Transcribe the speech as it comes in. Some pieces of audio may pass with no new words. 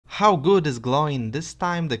how good is Gloin? This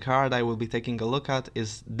time the card I will be taking a look at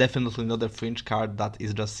is definitely not a fringe card that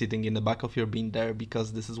is just sitting in the back of your bin there,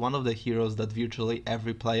 because this is one of the heroes that virtually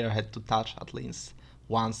every player had to touch at least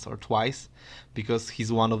once or twice, because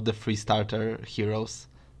he's one of the 3 starter heroes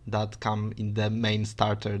that come in the main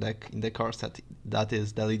starter deck in the core set. That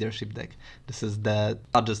is the leadership deck. This is the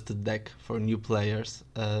adjusted deck for new players,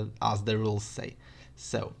 as the rules say.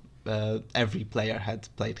 So every player had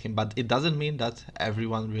played him, but it doesn't mean that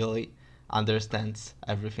everyone really understands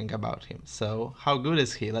everything about him. So how good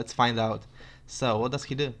is he? Let's find out. So what does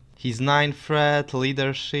he do? He's 9 threat,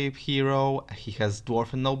 leadership hero. He has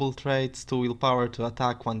dwarf and noble traits, 2 willpower to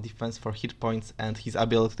attack, 1 defense for hit points, and his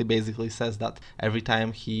ability basically says that every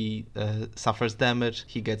time he suffers damage,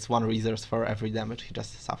 he gets 1 resource for every damage he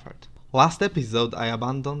just suffered. Last episode I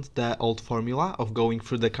abandoned the old formula of going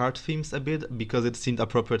through the card themes a bit because it seemed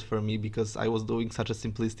appropriate for me, because I was doing such a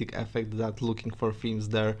simplistic effect that looking for themes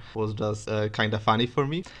there was just kinda funny for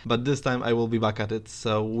me. But this time I will be back at it,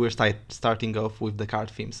 so we're starting off with the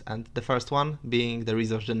card themes, and the first one being the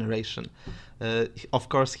resource generation. Of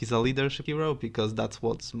course he's a leadership hero because that's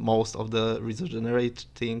what most of the resource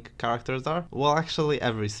generating characters are. Well, actually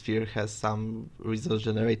every sphere has some resource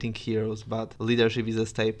generating heroes, but leadership is a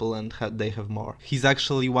staple and they have more. He's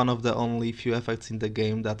actually one of the only few effects in the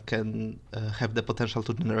game that can have the potential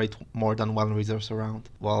to generate more than 1 resource around,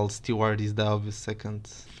 while Steward is the obvious second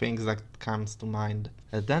thing that comes to mind.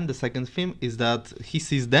 Then the second theme is that he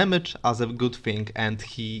sees damage as a good thing and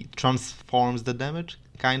he transforms the damage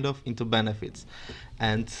kind of into benefits.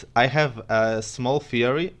 And I have a small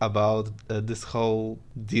theory about this whole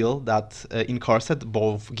deal that in Corset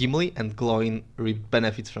both Gimli and Gloin reap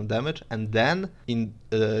benefits from damage, and then in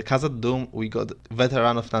Khazad Doom we got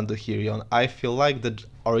Veteran of Nandahirion. I feel like the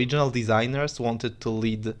original designers wanted to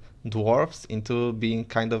lead dwarves into being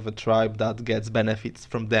kind of a tribe that gets benefits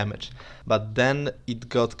from damage, but then it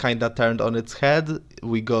got kinda turned on its head.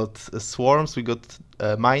 We got swarms, we got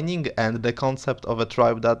mining, and the concept of a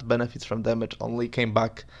tribe that benefits from damage only came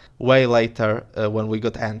back way later when we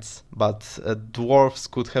got ants. But dwarves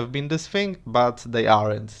could have been this thing, but they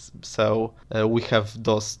aren't. So we have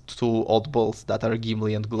those 2 oddballs that are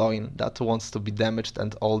Gimli and Gloin that wants to be damaged,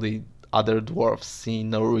 and all the other dwarves see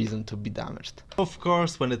no reason to be damaged. Of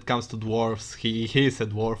course, when it comes to dwarves, he is a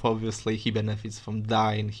dwarf, obviously. He benefits from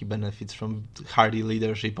Dyne, he benefits from hardy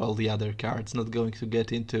leadership, all the other cards. Not going to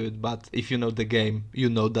get into it, but if you know the game, you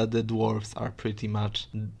know that the dwarves are pretty much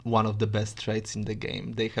one of the best traits in the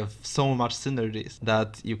game. They have so much synergies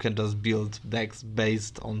that you can just build decks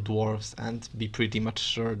based on dwarves and be pretty much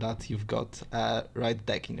sure that you've got a right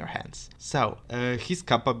deck in your hands. So, his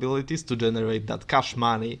capabilities to generate that cash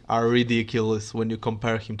money are ridiculous when you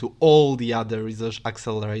compare him to all the other resource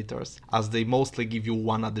accelerators, as they mostly give you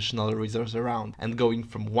 1 additional resource around, and going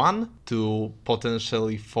from 1 to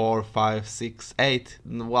potentially 4, 5, 6, 8,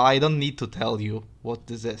 well, I don't need to tell you what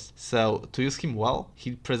this is. So to use him well,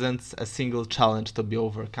 he presents a single challenge to be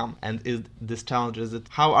overcome, and this challenge is that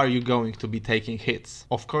how are you going to be taking hits?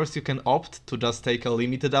 Of course you can opt to just take a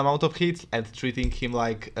limited amount of hits and treating him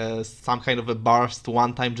like some kind of a burst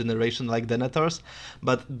one-time generation like Denethors,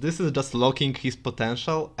 but this is just locking his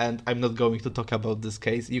potential, and I'm not going to talk about this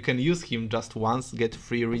case. You can use him just once, get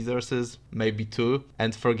 3 resources, maybe 2,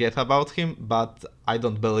 and forget about him, but I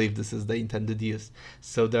don't believe this is the intended use.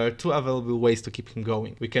 So there are 2 available ways to keep him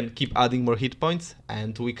going. We can keep adding more hit points,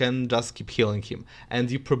 and we can just keep healing him. And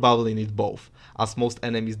you probably need both, as most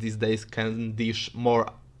enemies these days can dish more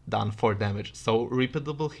than 4 damage. So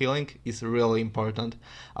repeatable healing is really important,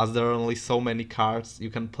 as there are only so many cards you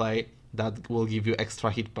can play that will give you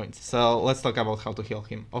extra hit points. So let's talk about how to heal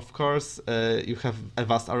him. Of course, you have a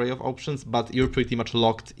vast array of options, but you're pretty much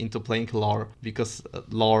locked into playing Lore, because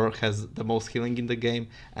Lore has the most healing in the game,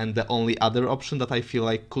 and the only other option that I feel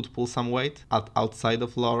like could pull some weight outside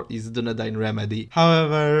of Lore is Dunedain Remedy.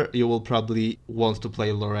 However, you will probably want to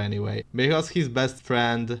play Lore anyway, because his best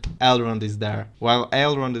friend Elrond is there. While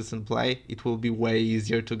Elrond is in play, it will be way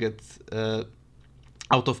easier to get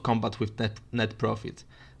out of combat with net profit,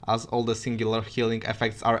 as all the singular healing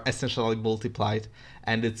effects are essentially multiplied,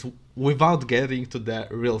 and it's without getting to the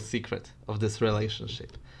real secret of this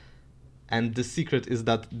relationship. And the secret is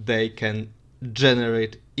that they can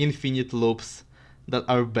generate infinite loops that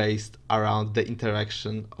are based around the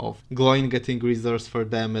interaction of Gloin getting resource for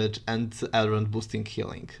damage and Elrond boosting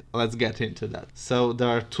healing. Let's get into that. So there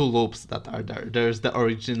are 2 loops that are there. There's the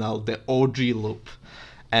original, the OG loop,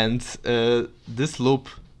 and this loop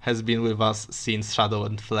has been with us since Shadow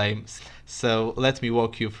and Flames. So let me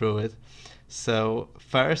walk you through it. So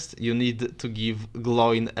first you need to give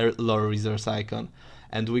Gloin a lore resource icon,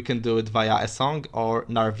 And we can do it via a song or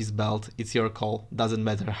Narvi's belt. It's your call. Doesn't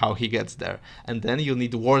matter how he gets there. And then you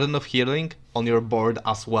need Warden of Healing on your board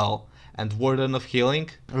as well. And Warden of Healing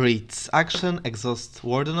reads action, exhaust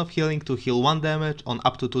Warden of Healing to heal 1 damage on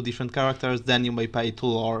up to 2 different characters. Then you may pay 2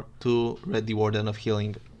 lore to ready Warden of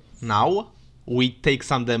Healing. Now we take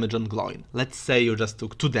some damage on Gloin. Let's say you just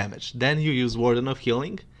took 2 damage. Then you use Warden of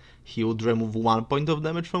Healing. He would remove 1 point of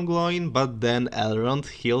damage from Gloin, but then Elrond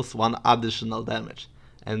heals 1 additional damage.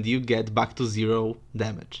 And you get back to 0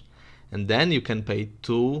 damage. And then you can pay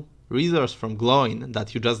 2 resources from Gloin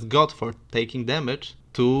that you just got for taking damage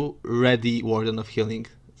to ready Warden of Healing.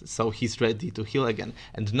 So he's ready to heal again.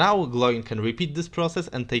 And now Gloin can repeat this process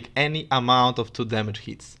and take any amount of 2 damage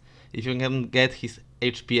hits. If you can get his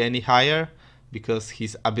HP any higher, because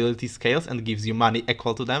his ability scales and gives you money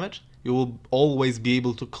equal to damage, you will always be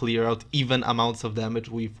able to clear out even amounts of damage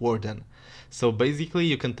with Warden. So basically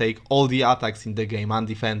you can take all the attacks in the game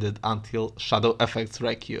undefended until shadow effects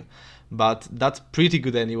wreck you. But that's pretty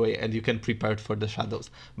good anyway, and you can prepare for the shadows.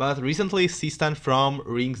 But recently Sistan from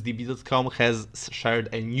ringsdb.com has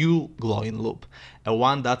shared a new Gloin loop, a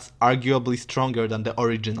one that's arguably stronger than the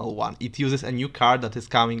original one. It uses a new card that is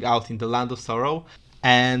coming out in the Land of Sorrow,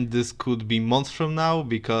 and this could be months from now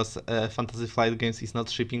because Fantasy Flight Games is not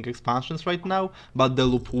shipping expansions right now, but the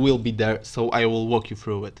loop will be there, so I will walk you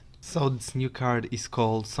through it. So this new card is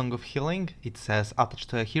called Song of Healing. It says attach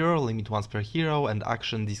to a hero, limit once per hero, and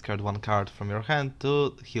action discard 1 card from your hand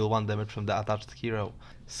to heal 1 damage from the attached hero.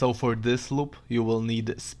 So for this loop you will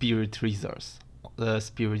need Spirit Resource,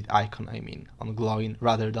 Spirit Icon I mean, on Gloin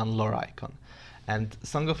rather than Lore Icon. And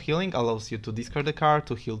Song of Healing allows you to discard a card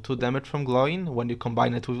to heal 2 damage from Gloin when you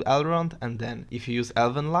combine it with Elrond, and then if you use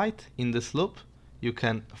Elven Light in this loop, you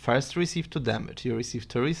can first receive 2 damage, you receive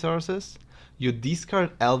 2 resources, you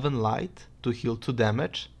discard Elven Light to heal 2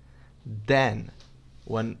 damage, then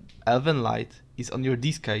when Elven Light is on your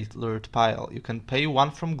discard pile, you can pay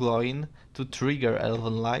 1 from Gloin to trigger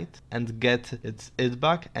Elven Light and get it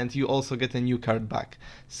back, and you also get a new card back.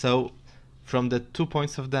 So from the 2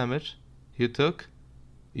 points of damage you took,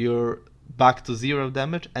 you're back to 0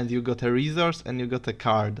 damage, and you got a resource and you got a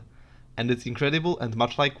card. And it's incredible, and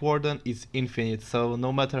much like Warden, it's infinite, so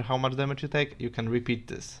no matter how much damage you take, you can repeat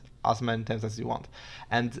this as many times as you want.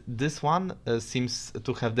 And this one seems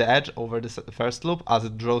to have the edge over the first loop, as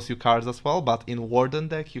it draws you cards as well, but in Warden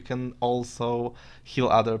deck you can also heal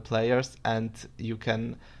other players, and you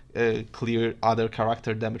can clear other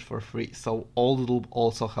character damage for free. So old loop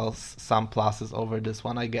also has some pluses over this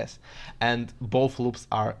one, I guess. And both loops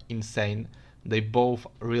are insane. They both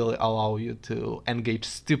really allow you to engage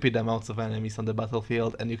stupid amounts of enemies on the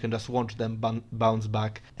battlefield, and you can just watch them bounce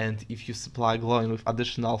back. And if you supply Gloin with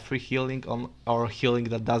additional free healing or healing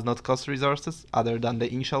that does not cost resources other than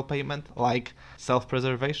the initial payment, like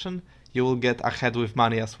self-preservation, you will get ahead with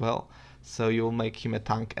money as well. So you'll make him a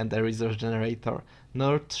tank and a resource generator.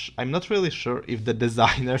 I'm not really sure if the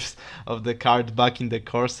designers of the card back in the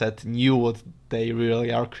core set knew what they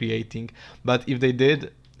really are creating, but if they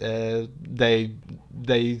did,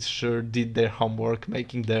 they sure did their homework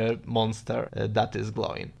making the monster that is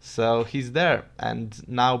Gloin. So he's there, and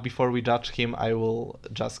now before we judge him, I will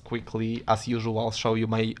just quickly, as usual, show you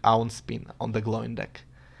my own spin on the Gloin deck.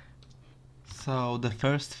 So the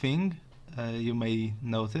first thing you may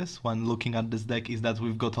notice when looking at this deck is that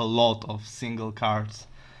we've got a lot of single cards.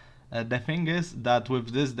 The thing is that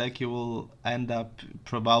with this deck you will end up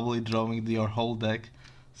probably drawing your whole deck,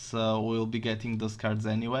 so we'll be getting those cards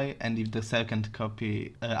anyway, and if the second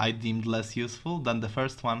copy I deemed less useful than the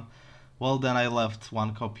first one, well then I left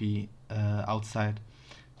 1 copy outside.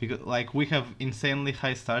 Because like we have insanely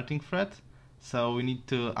high starting threat, so we need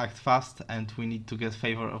to act fast and we need to get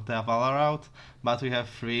Favor of the Valar out, but we have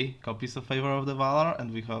 3 copies of Favor of the Valar,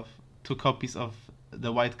 and we have 2 copies of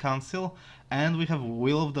the White Council, and we have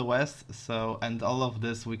Will of the West, so, and all of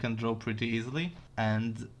this we can draw pretty easily.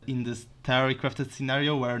 And in this theory crafted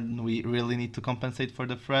scenario where we really need to compensate for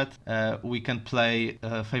the threat, we can play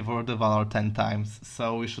Favor of the Valor 10 times,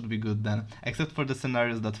 so we should be good then, except for the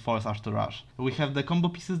scenarios that force us to rush. We have the combo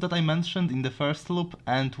pieces that I mentioned in the first loop,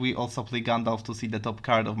 and we also play Gandalf to see the top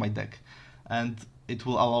card of my deck. And it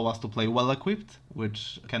will allow us to play well equipped,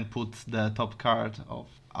 which can put the top card of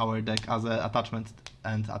our deck as an attachment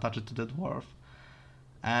and attach it to the dwarf.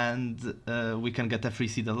 And we can get a free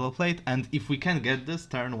Citadel plate, and if we can get this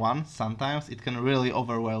turn 1, sometimes it can really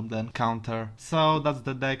overwhelm the counter. So that's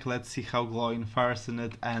the deck, let's see how Gloin fares in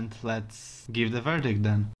it, and let's give the verdict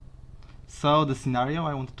then. So the scenario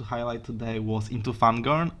I wanted to highlight today was into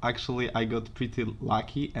Fangorn. Actually I got pretty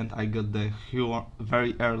lucky and I got the hero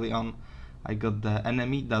very early on I got the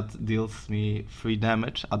enemy that deals me 3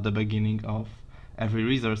 damage at the beginning of every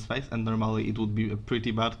resource phase, and normally it would be a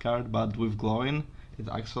pretty bad card, but with Gloin it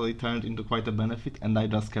actually turned into quite a benefit, and I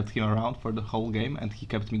just kept him around for the whole game, and he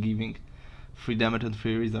kept me giving 3 damage and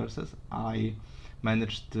 3 resources. I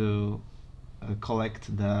managed to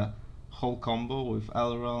collect the whole combo with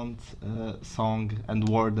Elrond, Song and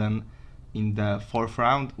Warden in the 4th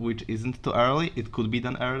round, which isn't too early. It could be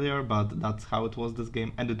done earlier, but that's how it was this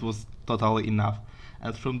game, and it was totally enough.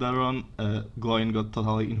 And from there on, Gloin got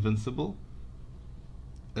totally invincible.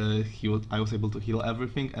 I was able to heal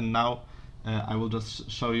everything, and now I will just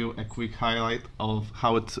show you a quick highlight of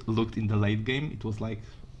how it looked in the late game. It was like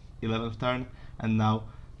 11th turn, and now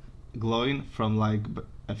Gloin from like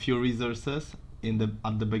a few resources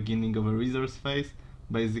at the beginning of a resource phase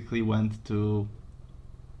basically went to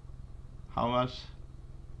how much?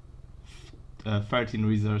 13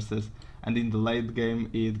 resources, and in the late game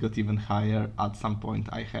it got even higher. At some point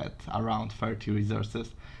I had around 30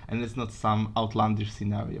 resources, and it's not some outlandish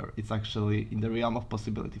scenario, it's actually in the realm of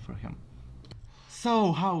possibility for him.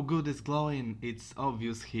 So how good is Gloin? It's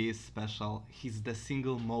obvious he is special. He's the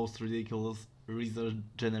single most ridiculous resource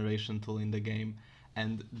generation tool in the game,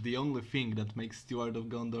 and the only thing that makes Steward of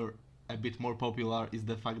Gondor a bit more popular is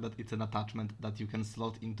the fact that it's an attachment that you can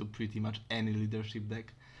slot into pretty much any leadership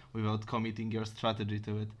deck without committing your strategy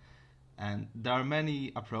to it. And there are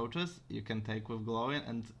many approaches you can take with Gloin,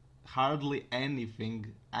 and hardly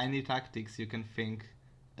anything, any tactics you can think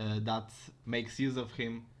that makes use of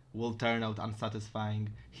him will turn out unsatisfying.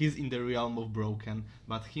 He's in the realm of broken,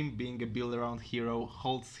 but him being a build-around hero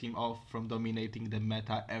holds him off from dominating the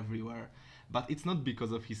meta everywhere. But it's not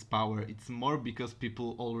because of his power, it's more because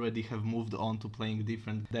people already have moved on to playing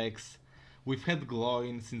different decks. We've had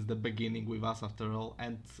Gloin since the beginning with us after all,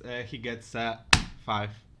 and he gets 5.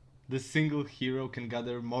 This single hero can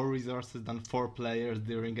gather more resources than 4 players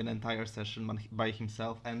during an entire session by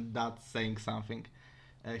himself, and that's saying something.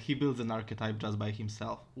 He builds an archetype just by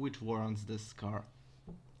himself, which warrants this score.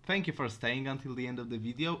 Thank you for staying until the end of the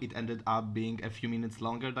video. It ended up being a few minutes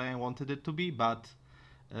longer than I wanted it to be, but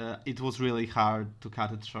it was really hard to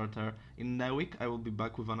cut it shorter. In a week I will be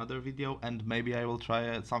back with another video, and maybe I will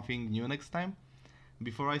try something new next time.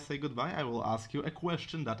 Before I say goodbye, I will ask you a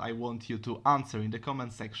question that I want you to answer in the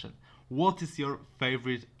comment section. What is your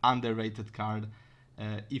favorite underrated card?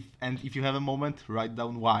 If you have a moment, write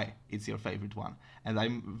down why it's your favorite one. And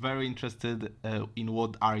I'm very interested in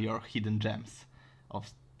what are your hidden gems of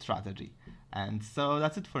strategy. And so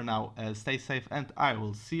that's it for now. Stay safe, and I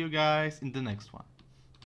will see you guys in the next one.